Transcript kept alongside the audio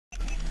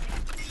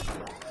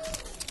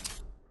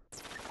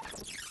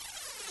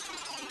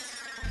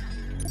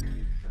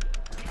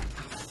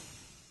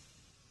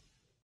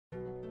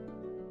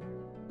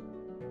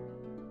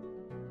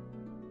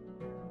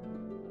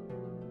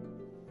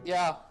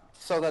Yeah,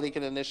 so that he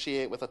can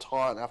initiate with a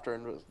taunt after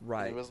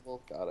Right.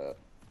 invisible. Got it.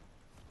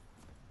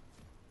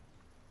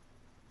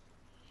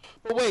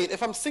 But wait,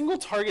 if I'm single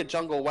target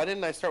jungle, why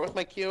didn't I start with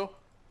my Q?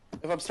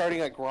 If I'm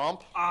starting at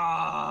Gromp?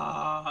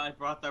 Ah, I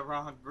brought the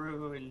wrong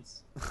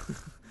runes.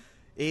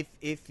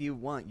 If you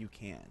want, you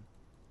can.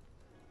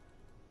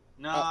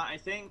 Nah, I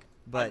think I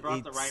But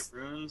brought the right it's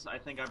runes. I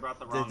think I brought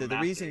the wrong the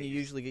reason you masteries.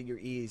 usually get your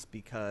E's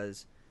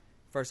because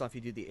first off you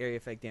do the area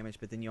effect damage,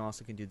 but then you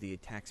also can do the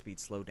attack speed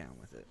slowdown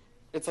with it.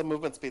 It's a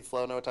movement speed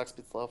slow, no attack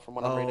speed slow from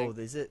what I'm Oh, reading.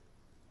 is it?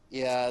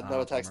 Yeah, no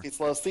Ah, attack bummer. speed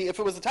slow. See, if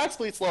it was attack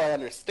speed slow, I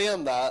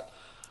understand that.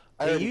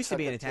 I It already used to took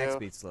be an it attack too.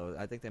 speed slow.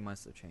 I think they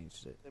must have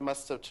changed it. They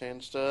must have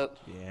changed it.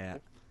 Yeah.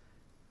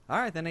 All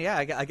right, then. Yeah,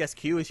 I guess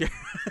Q is your.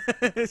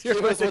 is your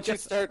Q way is to what go. you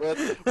start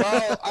with.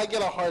 Well, I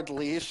get a hard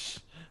leash.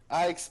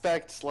 I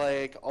expect,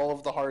 like, all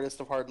of the hardest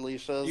of hard You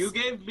leashes.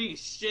 gave me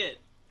shit.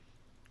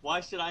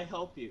 Why should I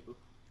help you?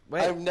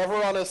 Wait, I'm never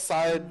on a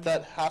side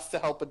that has to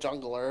help a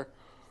jungler.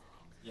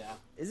 Yeah.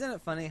 isn't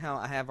it funny how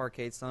I have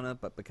arcade Sona,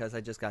 but because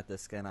I just got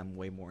this skin, I'm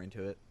way more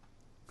into it.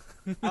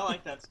 I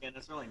like that skin.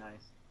 It's really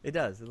nice. It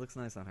does. It looks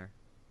nice on her.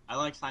 I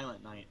like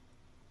Silent Night.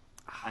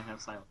 I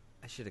have Silent.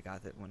 I should have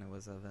got it when it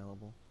was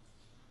available.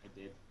 I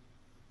did.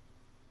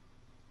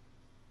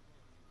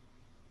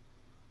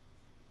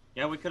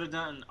 Yeah, we could have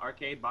done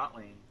arcade bot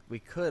lane. We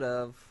could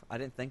have. I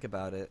didn't think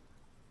about it.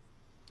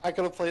 I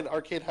could have played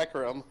Arcade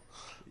Hecarim.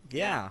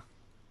 Yeah.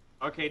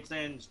 Arcade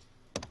Singed.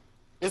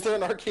 Is there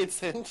an Arcade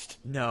Singed?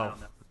 I No.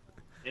 don't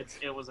know.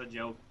 It was a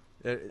joke.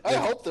 I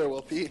hope there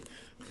will be.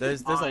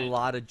 There's a Fine.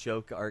 lot of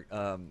joke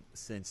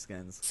cinch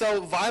skins.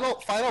 So,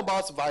 Final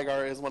Boss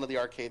Vigar is one of the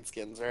arcade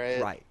skins,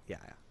 right? Right. Yeah.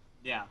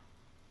 Yeah.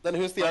 Then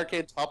who's the But-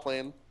 arcade top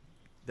lane?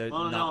 They're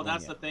Well, not no, one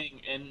that's yet. the thing.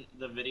 In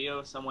the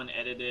video, someone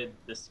edited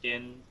the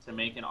skin to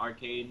make an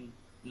arcade,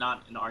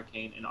 not an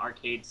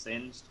arcade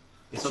singed.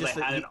 It's So they just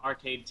that had he- an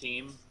arcade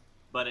team,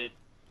 but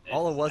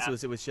All it was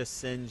just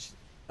Singe.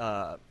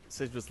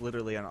 Singe was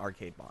literally an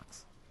arcade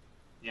box.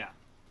 yeah,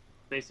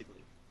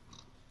 basically.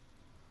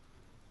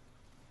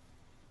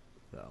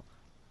 So,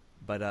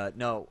 but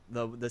no,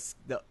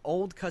 the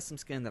old custom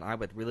skin that I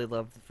would really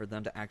love for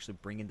them to actually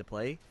bring into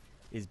play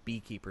is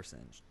Beekeeper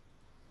Singed.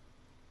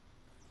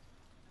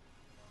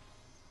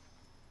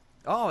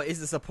 Oh, is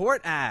the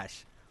support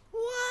Ash?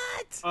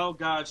 What? Oh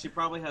god, she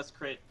probably has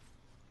crit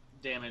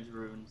damage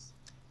runes.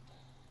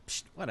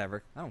 Psst,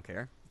 whatever. I don't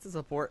care. It's a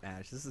support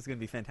Ash. This is gonna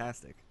be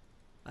fantastic.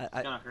 It's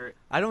gonna hurt.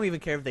 I don't even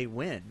care if they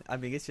win. I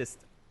mean, it's just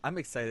I'm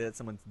excited that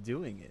someone's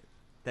doing it.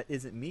 That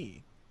isn't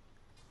me.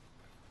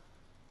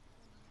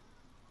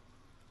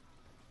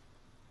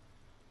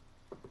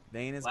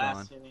 Vayne is gone.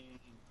 Last hitting.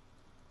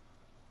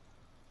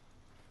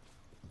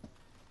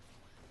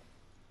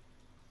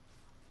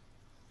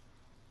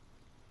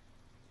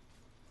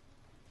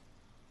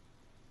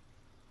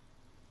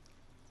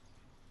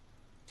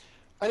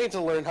 I need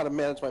to learn how to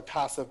manage my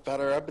passive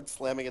better. I've been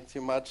slamming it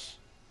too much.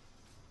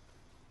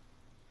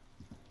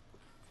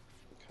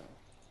 Okay.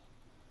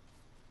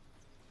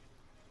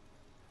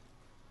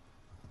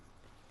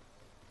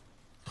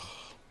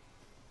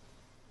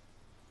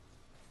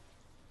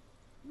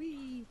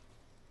 Whee!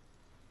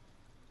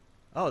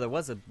 Oh, there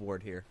was a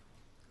board here.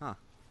 Huh.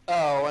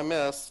 Oh, I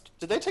missed.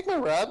 Did they take my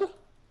red?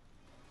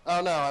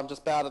 Oh no, I'm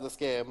just bad at this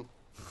game.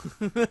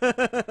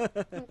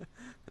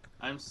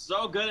 I'm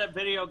so good at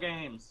video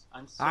games.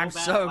 I'm so I'm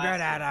bad so at good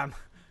last at hitting.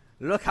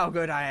 them. Look how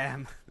good I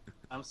am.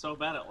 I'm so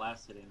bad at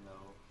last hitting though.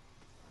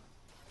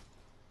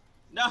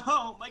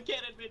 No, my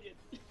cannon minion.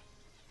 If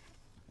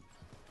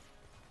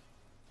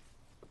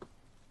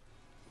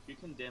you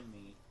condemn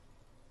me,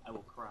 I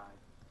will cry.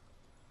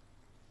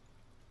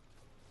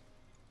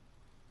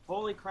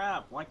 Holy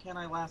crap, why can't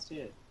I last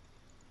hit?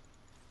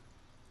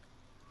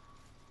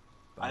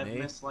 I've Bunny.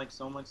 missed like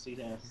so much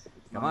CS.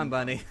 Come on,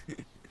 Bunny.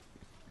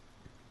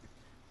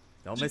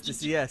 Don't miss the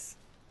CS.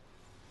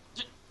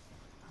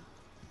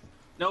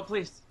 No,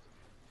 please.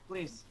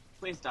 Please.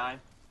 Please die.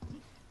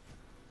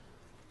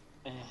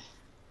 Eh.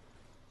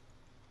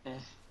 Eh.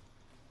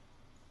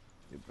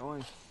 Keep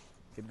going.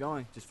 Keep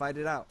going. Just fight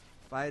it out.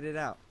 Fight it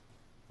out.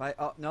 Fight.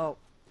 Oh, no.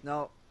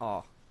 No.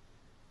 Oh.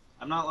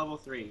 I'm not level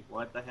 3.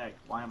 What the heck?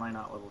 Why am I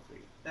not level 3?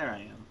 There I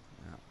am.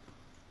 No.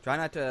 Try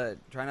not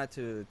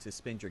to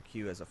spin your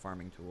Q as a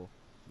farming tool.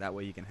 That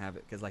way you can have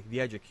it. Because, like, if you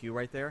had your Q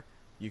right there,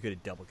 you could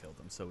have double killed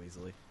them so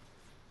easily.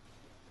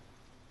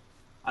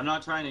 I'm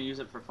not trying to use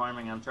it for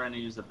farming. I'm trying to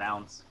use the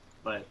bounce.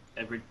 But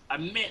I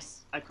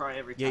miss. I cry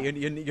every Yeah, time.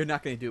 you're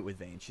not going to do it with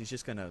Vayne. She's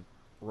just going to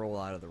roll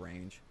out of the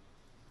range.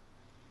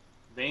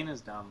 Vayne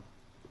is dumb.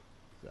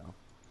 So.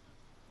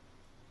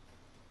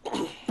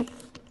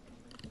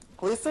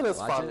 Lee Sin is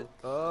Watch fun. it.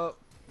 Oh.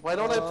 Why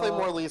don't I play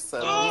more Lee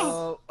Sin?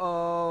 Oh,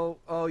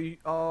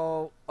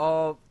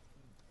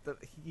 the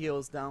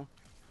heel's down.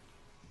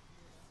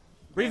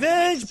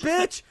 Revenge,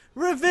 bitch!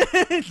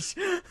 Revenge!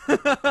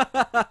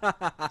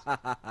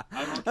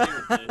 I'm okay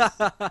with this.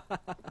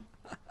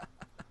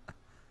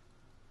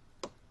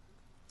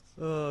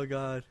 Oh,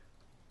 God.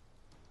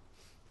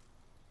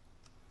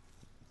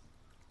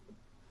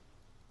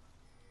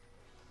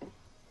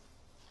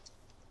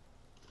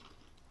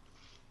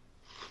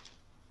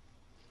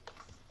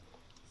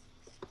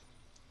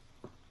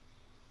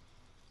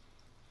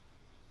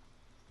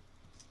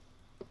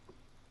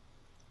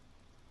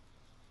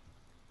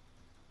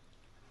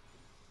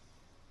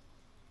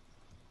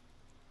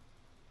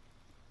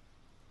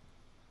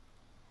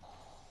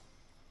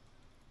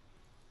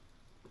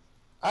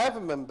 I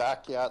haven't been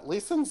back yet. Lee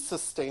Sin's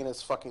sustain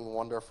is fucking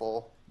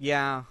wonderful.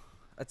 Yeah,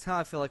 that's how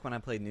I feel like when I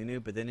play Nunu,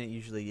 but then it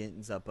usually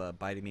ends up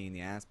biting me in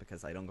the ass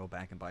because I don't go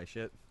back and buy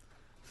shit.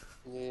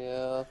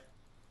 Yeah.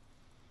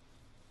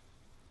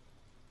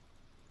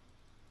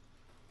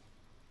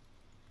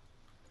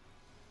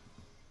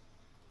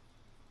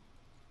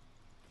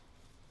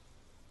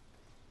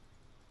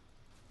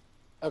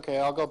 Okay,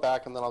 I'll go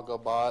back and then I'll go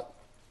bot.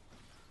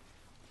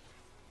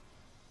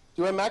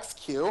 Do I max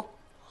Q?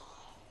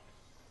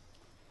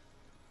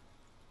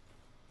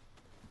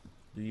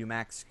 Do you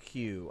max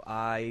Q?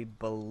 I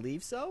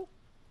believe so.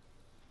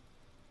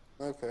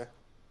 Okay.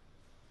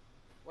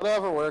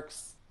 Whatever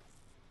works.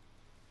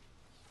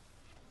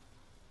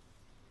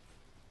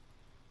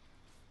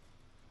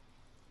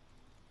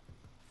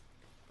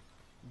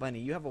 Bunny,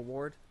 you have a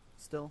ward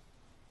still?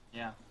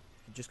 Yeah.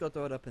 Just go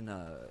throw it up in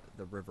the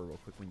river real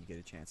quick when you get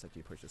a chance after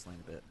you push this lane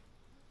a bit.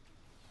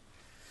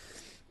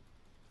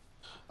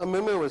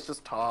 Amumu was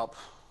just top.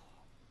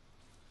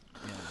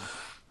 Yeah.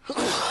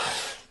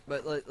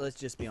 But let's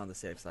just be on the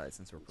safe side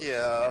since we're pushing.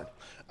 Yeah.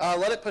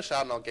 Let it push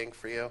out and I'll gank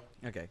for you.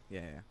 Okay,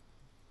 yeah.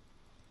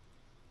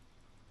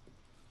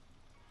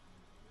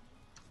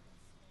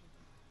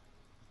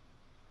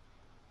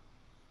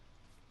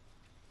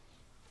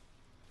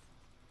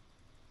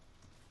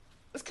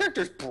 This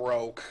character's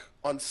broke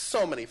on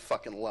so many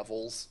fucking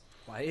levels.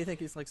 Why do you think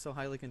he's like so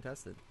highly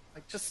contested?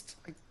 I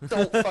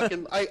don't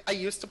fucking... I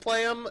used to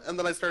play him, and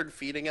then I started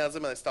feeding as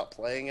him, and I stopped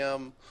playing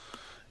him.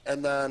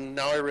 And then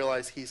now I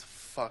realize he's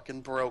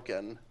fucking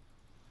broken.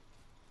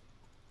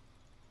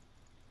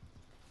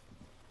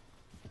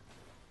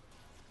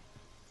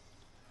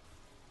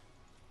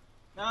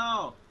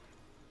 No.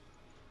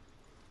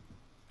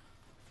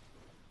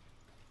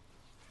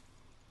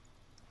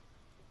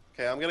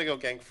 Okay, I'm gonna go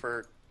gank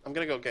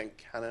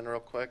Kennen real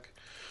quick.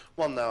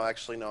 Well, no,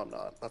 actually, no, I'm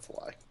not. That's a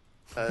lie.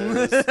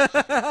 'Cause-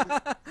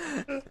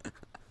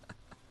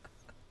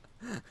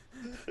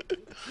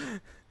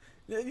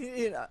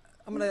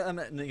 I'm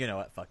gonna, you know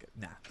what? Fuck it.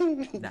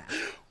 Nah.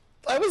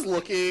 I was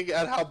looking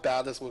at how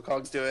bad this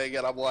Wukong's doing,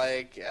 and I'm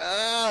like,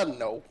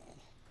 no.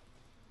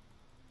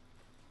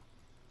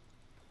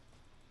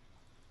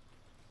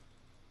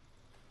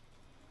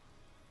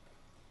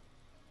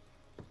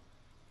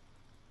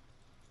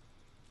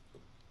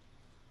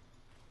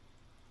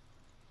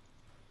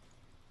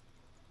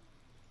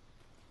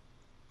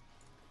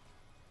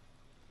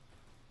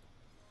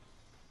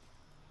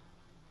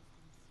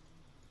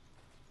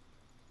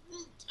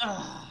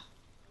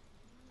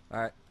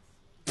 Alright.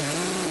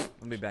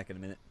 I'll be back in a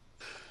minute.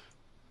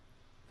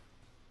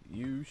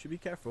 You should be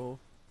careful.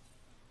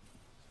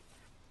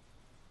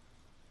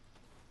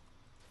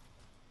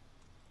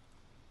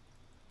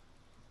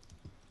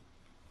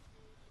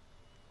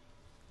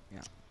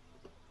 Yeah.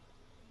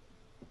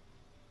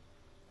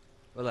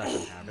 We'll let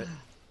them have it.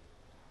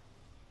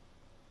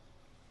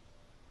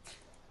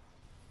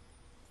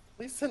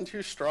 Lee Sin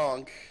too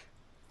strong.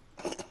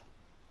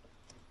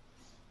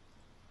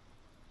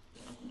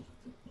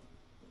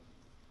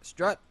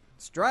 Strut!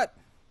 Strut!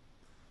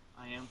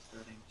 I am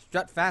starting.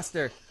 Strut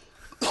faster!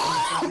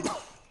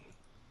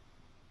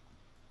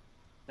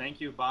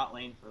 Thank you, bot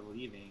lane, for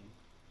leaving.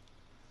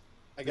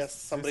 I guess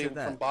somebody said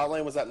that? from bot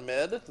lane was at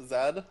mid?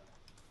 Zed?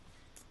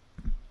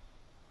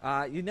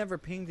 You never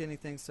pinged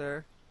anything,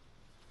 sir.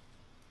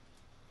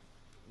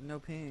 No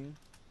ping.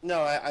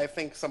 No, I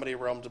think somebody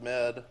roamed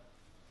mid.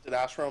 Did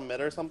Ash roam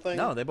mid or something?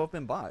 No, they both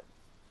been bot.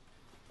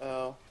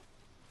 Oh.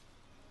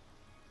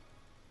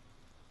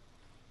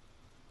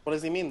 What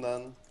does he mean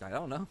then? I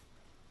don't know.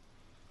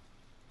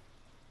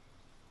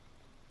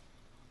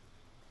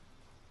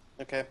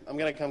 Okay, I'm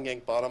gonna come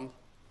gank bottom.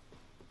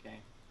 Okay.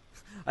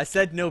 I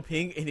said no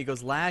ping, and he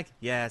goes lag.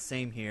 Yeah,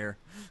 same here.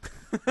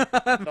 Don't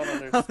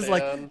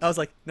I was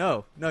like,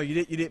 no,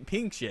 you didn't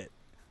ping shit.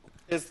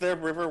 Is their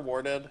river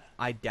warded?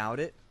 I doubt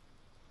it.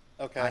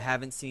 Okay. I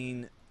haven't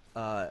seen.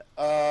 Ash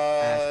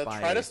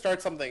try to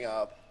start something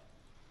up.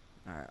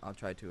 All right, I'll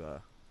try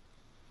to.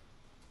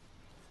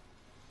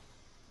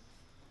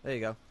 There you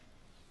go.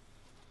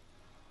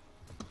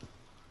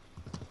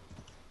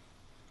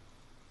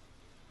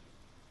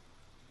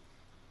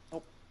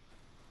 Oh.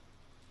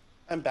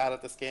 I'm bad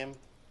at this game.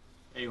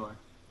 There you are.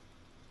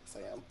 Yes,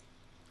 I am.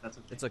 That's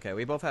okay. It's okay.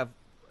 We both have.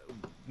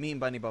 Me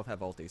and Bunny both have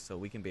ultis, so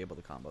we can be able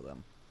to combo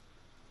them.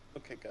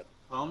 Okay, good.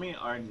 Call me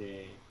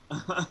RJ.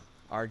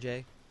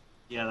 RJ?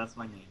 Yeah, that's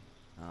my name.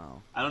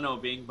 Oh. I don't know,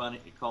 being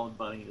called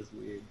Bunny is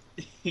weird.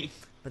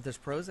 But there's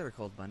pros that are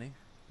called Bunny.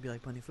 Be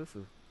like Bunny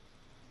Fufu.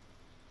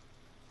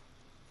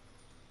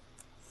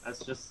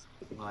 That's just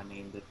what I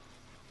named it.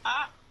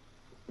 Ah!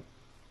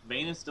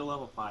 Vayne is still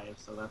level 5,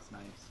 so that's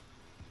nice.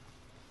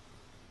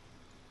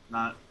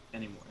 Not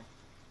anymore.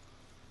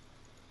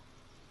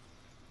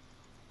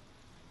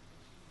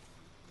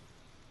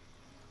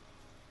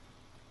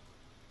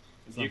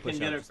 If you can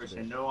get a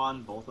crescendo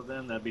on both of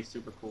them, that'd be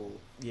super cool.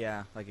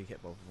 Yeah, I could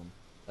hit both of them.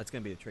 That's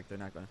gonna be the trick. They're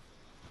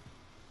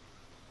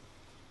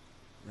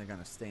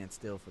gonna stand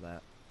still for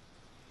that.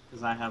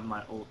 Because I have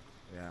my ult.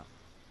 Yeah.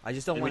 I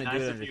just don't It'd be want to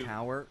do nice it if under you-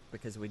 tower,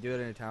 because if we do it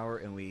in a tower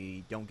and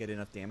we don't get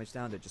enough damage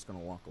down, they're just going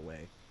to walk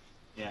away.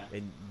 Yeah.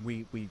 And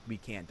we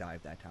can't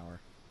dive that tower.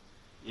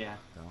 Yeah.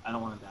 So. I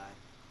don't want to die.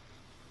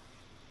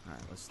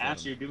 Alright, let's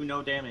Ash, you do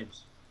no damage.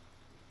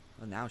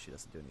 Well, now she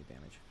doesn't do any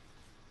damage.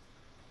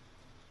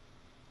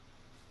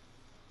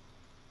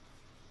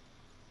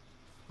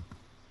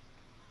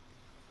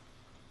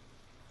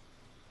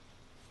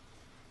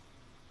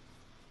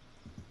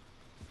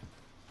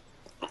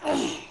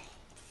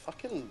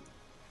 Fucking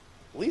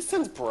Lee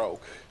Sin's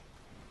broke.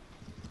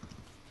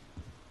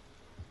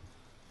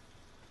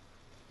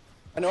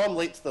 I know I'm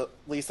late to the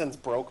Lee Sin's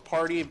broke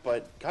party,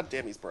 but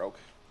goddamn, he's broke.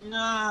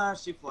 Nah,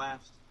 she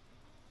flashed.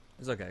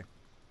 It's okay.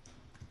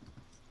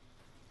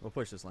 We'll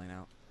push this lane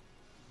out.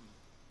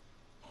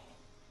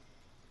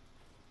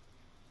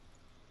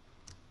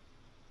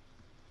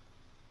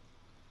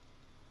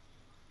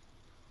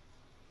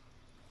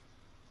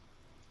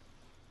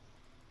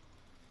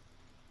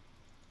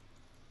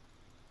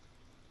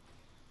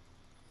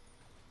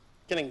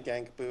 Getting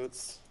gank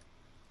boots.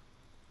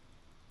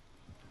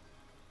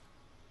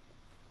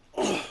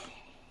 There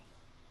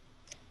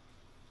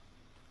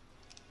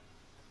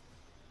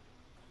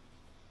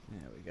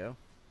we go.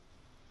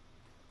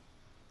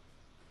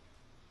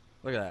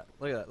 Look at that.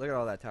 Look at that. Look at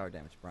all that tower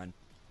damage, Brian.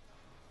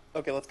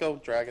 Okay, let's go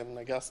dragon,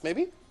 I guess.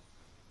 Maybe?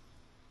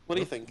 What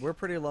do you think? We're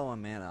pretty low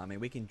on mana. I mean,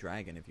 we can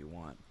dragon if you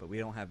want, but we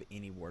don't have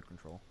any ward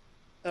control.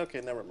 Okay,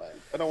 never mind.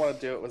 I don't want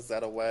to do it with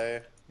Zed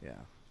away. Yeah.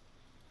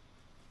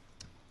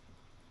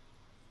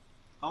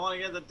 I want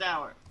to get the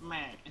tower.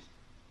 Man.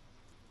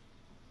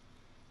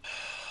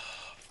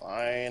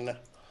 Fine.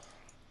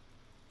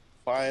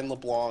 Fine,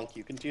 LeBlanc,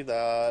 you can do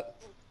that.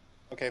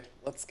 Okay,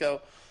 let's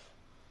go.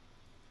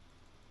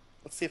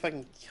 Let's see if I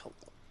can kill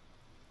them.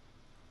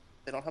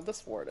 They don't have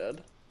this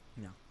warded.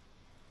 No.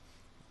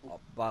 Oh,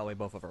 by the way,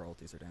 both of our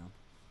ultis are down.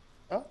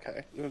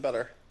 Okay, even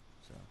better.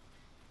 So.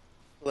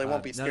 So they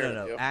won't be scared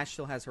no. of you. Ashe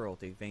still has her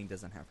ulti. Vayne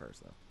doesn't have hers,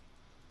 though.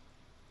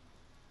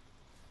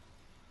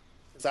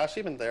 Is Ashe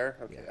even there?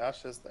 Okay, Yeah.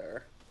 Ashe is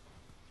there.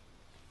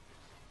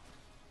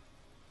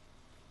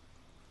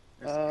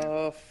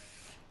 There's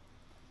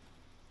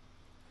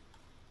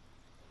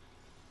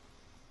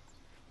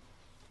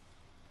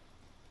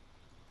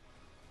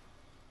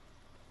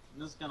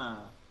I'm just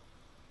gonna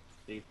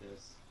beat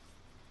this.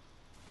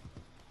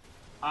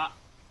 Ah.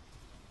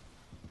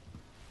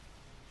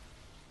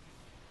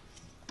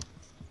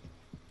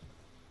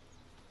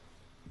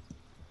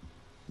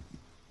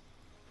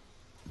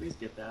 Please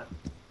get that.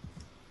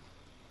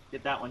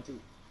 Get that one too.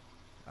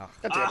 Oh,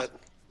 God damn it.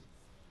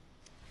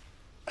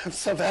 I'm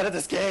so bad at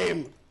this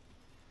game!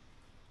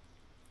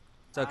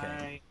 it's okay.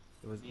 I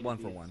It was need to 1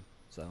 for beat it. 1,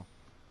 so.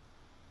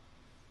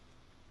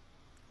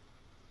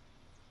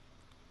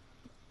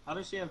 How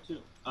does she have two?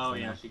 Oh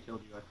yeah, Sona. she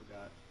killed you. I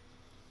forgot.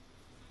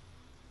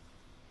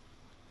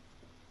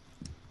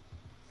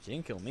 She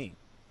didn't kill me.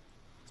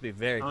 Let's be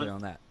very clear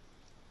on that.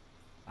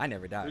 I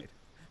never died.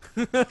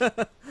 Who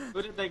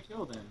did they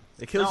kill then?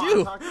 They killed No,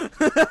 you!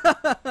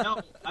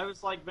 No, I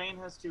was like, Vayne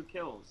has 2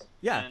 kills.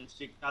 Yeah. And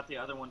she got the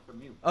other one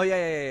from you. Oh,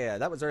 yeah.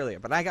 That was earlier.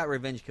 But I got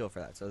revenge kill for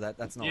that, so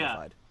that's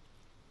nullified.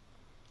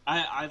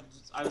 I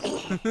was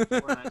looking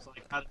before and I was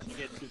like, how did she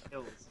get 2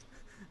 kills?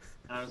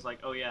 And I was like,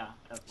 oh yeah.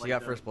 She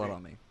got first blood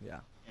on me, yeah.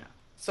 Yeah.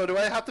 So do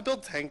I have to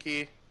build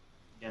tanky?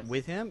 Yes.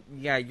 With him?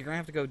 Yeah, you're gonna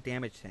have to go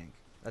damage tank.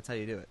 That's how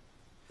you do it.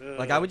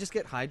 Like, I would just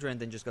get Hydra and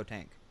then just go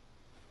tank.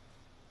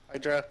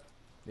 Hydra?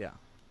 Yeah.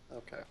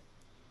 Okay.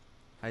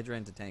 Hydra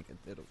into tank,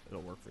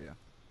 it'll work for you.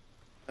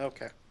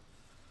 Okay.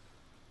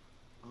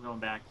 I'm going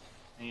back.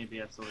 I need to be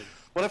absolutely.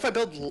 What if I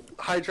build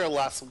Hydra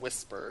Last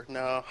Whisper?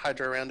 No,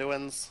 Hydra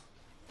Randuins?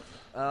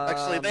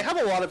 Actually, they have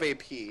a lot of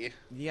AP.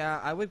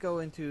 Yeah, I would go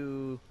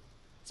into...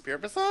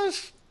 Spirit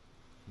Visage?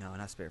 No,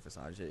 not Spirit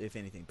Visage. If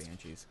anything,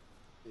 Banshees.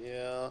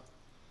 Yeah.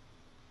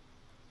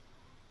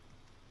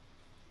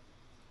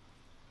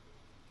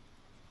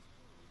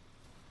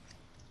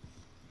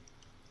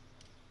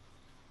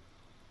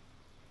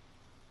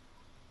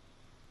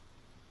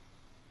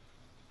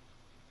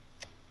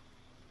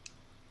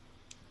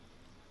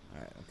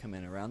 Alright, I'm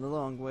coming around the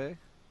long way.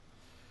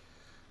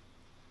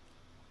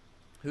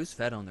 Who's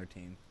fed on their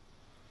team?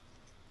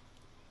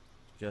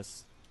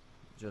 Just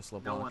No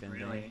LeBlanc one and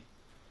really. Vayne.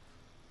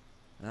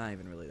 They're not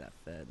even really that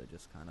fed. They're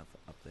just kind of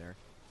up there.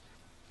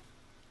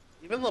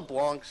 Even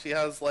LeBlanc, she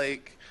has,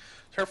 like...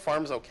 Her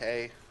farm's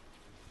okay.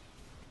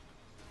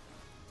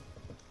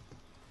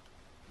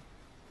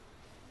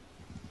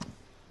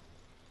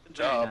 Good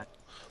Very job. nice.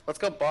 Let's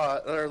go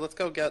bot, or let's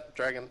go get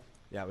Dragon.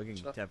 Yeah, we can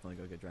Sure. definitely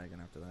go get Dragon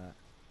after that.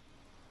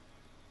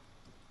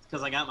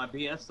 Because I got my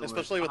BS sword.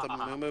 Especially with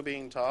the Moo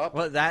being top.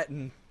 Well, that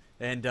and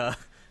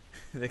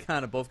they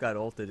kind of both got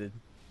ulted, and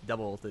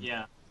double ulted.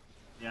 Yeah.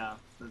 Yeah.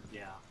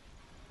 Yeah.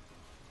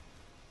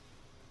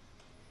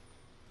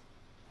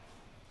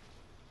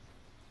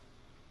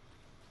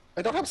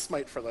 I don't have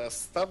Smite for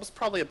this. That was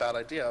probably a bad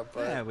idea,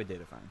 but... Yeah, we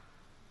did it fine.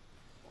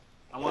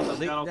 I want the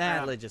Scuttle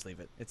Crab. Let's just leave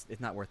it. It's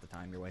not worth the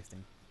time you're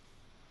wasting.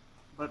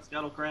 But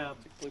Scuttle Crab.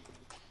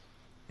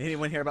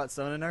 Anyone hear about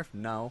Sona nerf?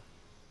 No.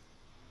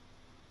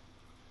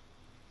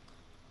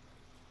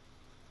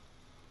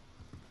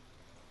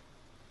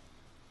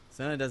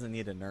 Sona doesn't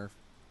need a nerf,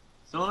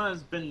 Sona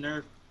has been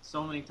nerfed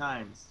so many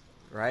times.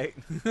 right?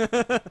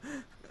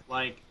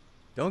 Like,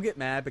 Don't get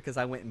mad because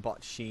I went and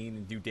bought Sheen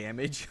and do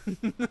damage. for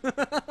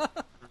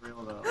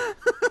real though.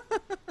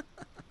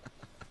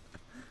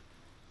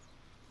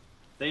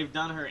 They've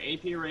done her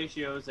AP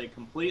ratios. They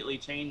completely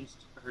changed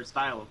her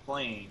style of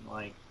playing.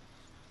 Like,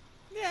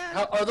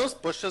 Yeah. Are those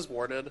bushes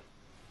warded?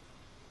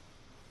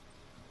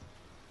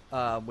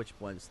 Which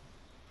ones?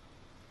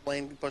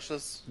 Lane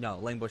bushes? No,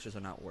 lane bushes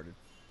are not warded.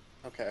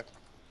 Okay.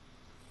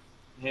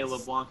 hey,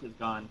 LeBlanc is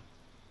gone.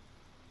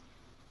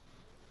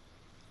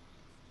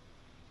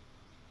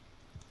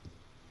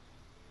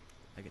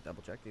 I get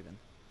double checked even.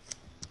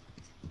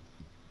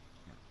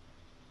 Yeah.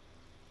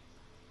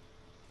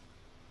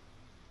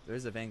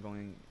 There's a van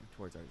going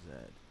towards our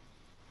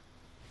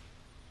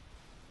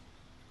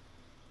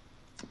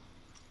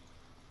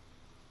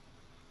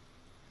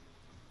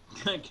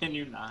Z. Can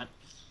you not?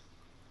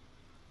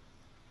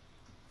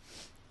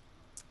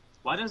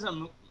 Why does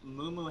a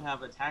Moo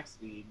have attack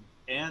speed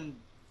and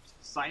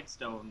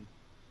Sightstone?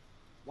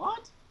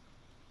 What?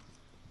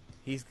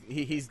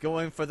 He's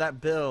going for that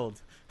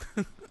build.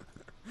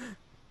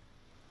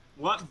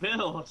 What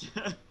build?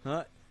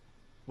 Huh?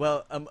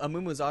 Well,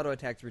 Amumu's auto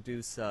attacks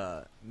reduce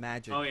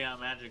magic. Oh yeah,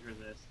 magic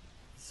resist.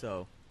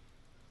 So.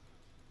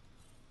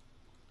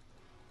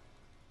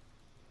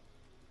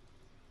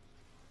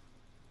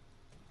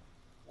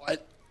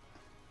 What?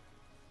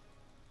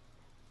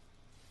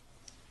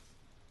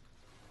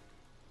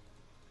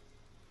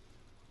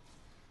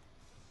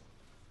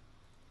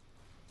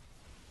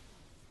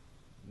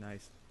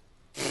 Nice.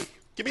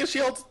 Give me a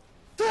shield!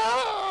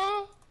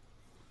 Ah!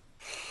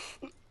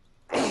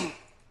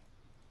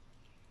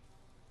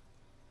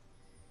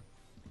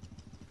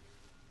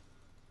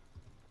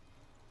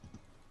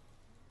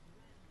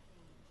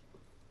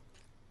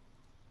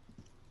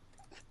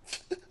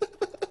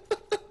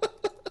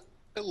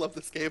 I love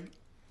this game.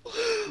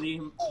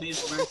 Please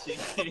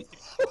mercy.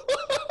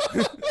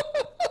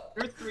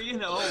 You're 3-0.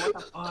 What the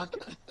fuck?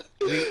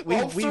 We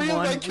All three won. of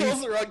my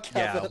kills are on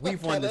Kevin. Yeah,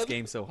 we've won this Kennen.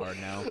 game so hard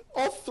now.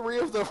 All three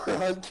of them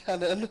are on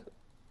Kennen.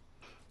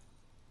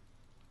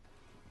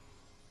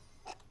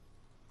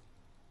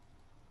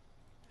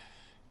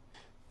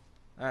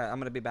 Alright, I'm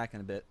gonna be back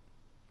in a bit.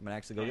 I'm gonna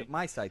actually go Okay. get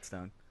my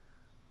Sightstone.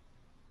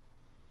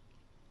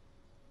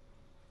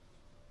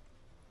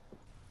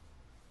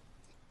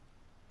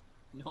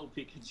 No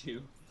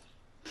Pikachu.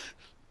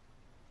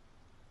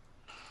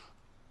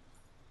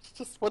 It's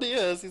just what he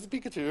is. He's a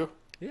Pikachu.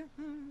 Yeah,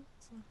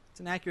 it's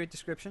an accurate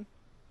description.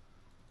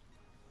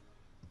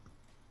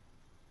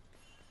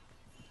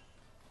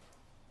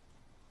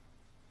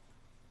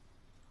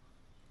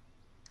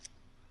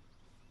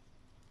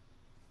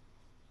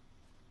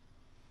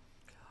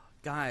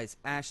 Guys,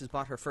 Ash has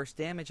bought her first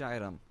damage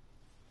item.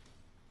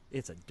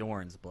 It's a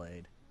Doran's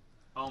Blade.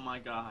 Oh my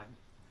god.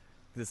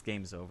 This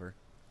game's over.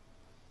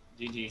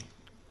 GG.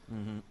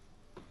 Mm-hmm.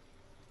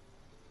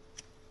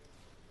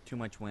 Too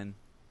much win.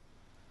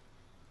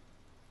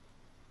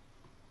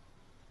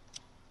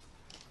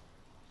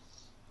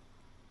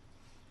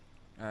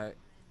 Alright.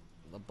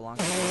 LeBlanc.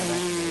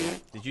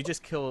 Did you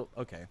just kill...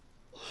 Okay.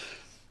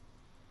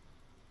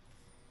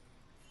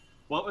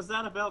 What was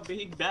that about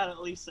being bad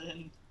at Lee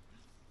Sin?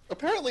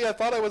 Apparently, I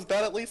thought I was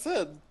bad at Lee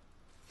Sin.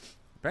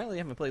 Apparently you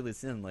haven't played Lee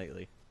Sin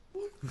lately.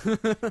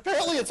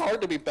 Apparently, it's hard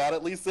to be bad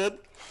at Lee Sin.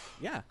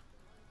 Yeah.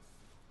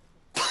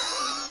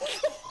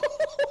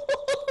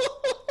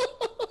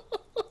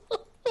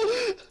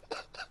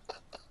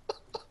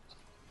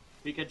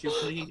 Pikachu,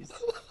 please.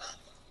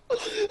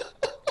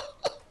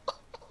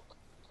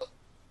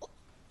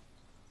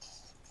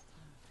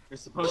 You're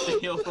supposed to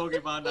heal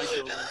Pokemon, not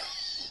kill them.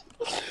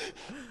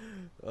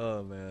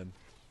 Oh, man.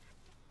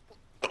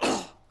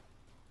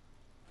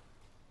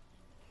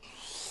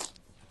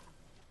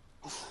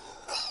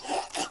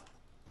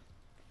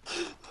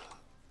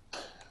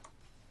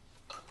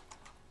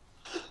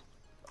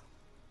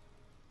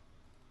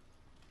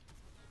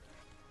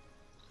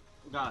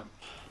 God.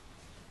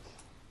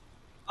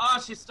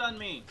 Oh, she stunned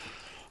me.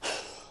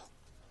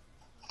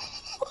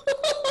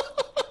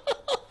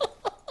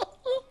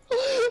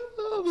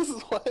 Oh, this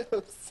is why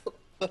I'm so...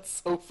 That's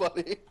so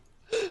funny.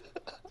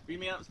 Speed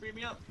me up, speed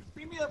me up,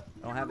 speed me up.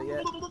 Don't have it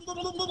yet.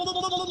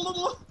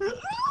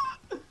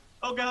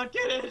 Oh god,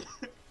 get it.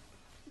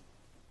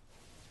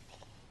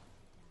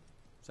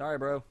 Sorry,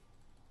 bro.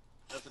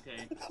 That's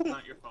okay. It's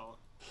not your fault.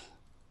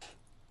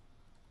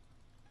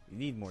 You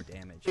need more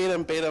damage. Bait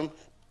him, bait him.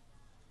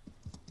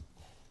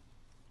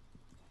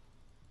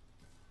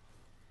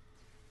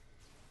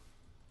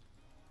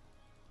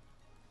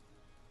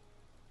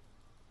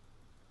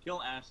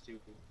 Kill Ash too.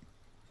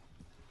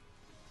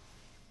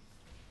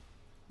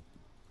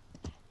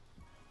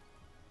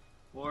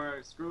 Or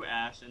screw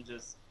Ash and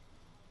just...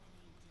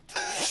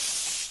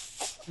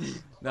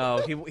 No,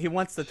 he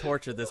wants to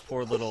torture this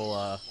poor little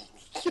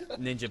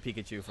ninja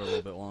Pikachu for a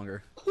little bit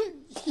longer.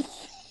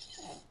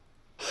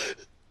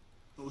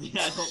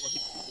 Yeah, I don't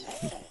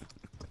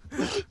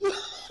like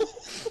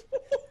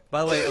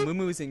By the way,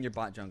 Amumu's in your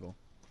bot jungle.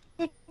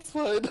 It's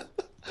fine.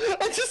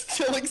 I just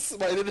like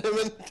smited him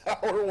and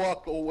tower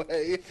walk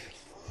away.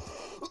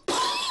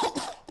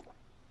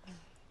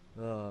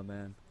 Oh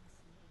man.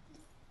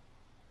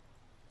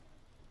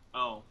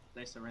 Oh,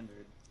 they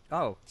surrendered.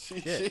 Oh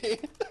shit.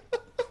 GG.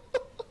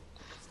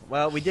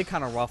 Well, we did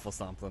kind of rofl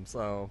stomp them,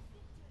 so.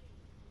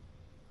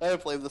 I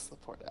blame the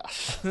support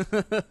Ash.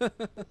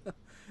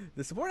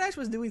 The support Ash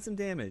was doing some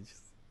damage.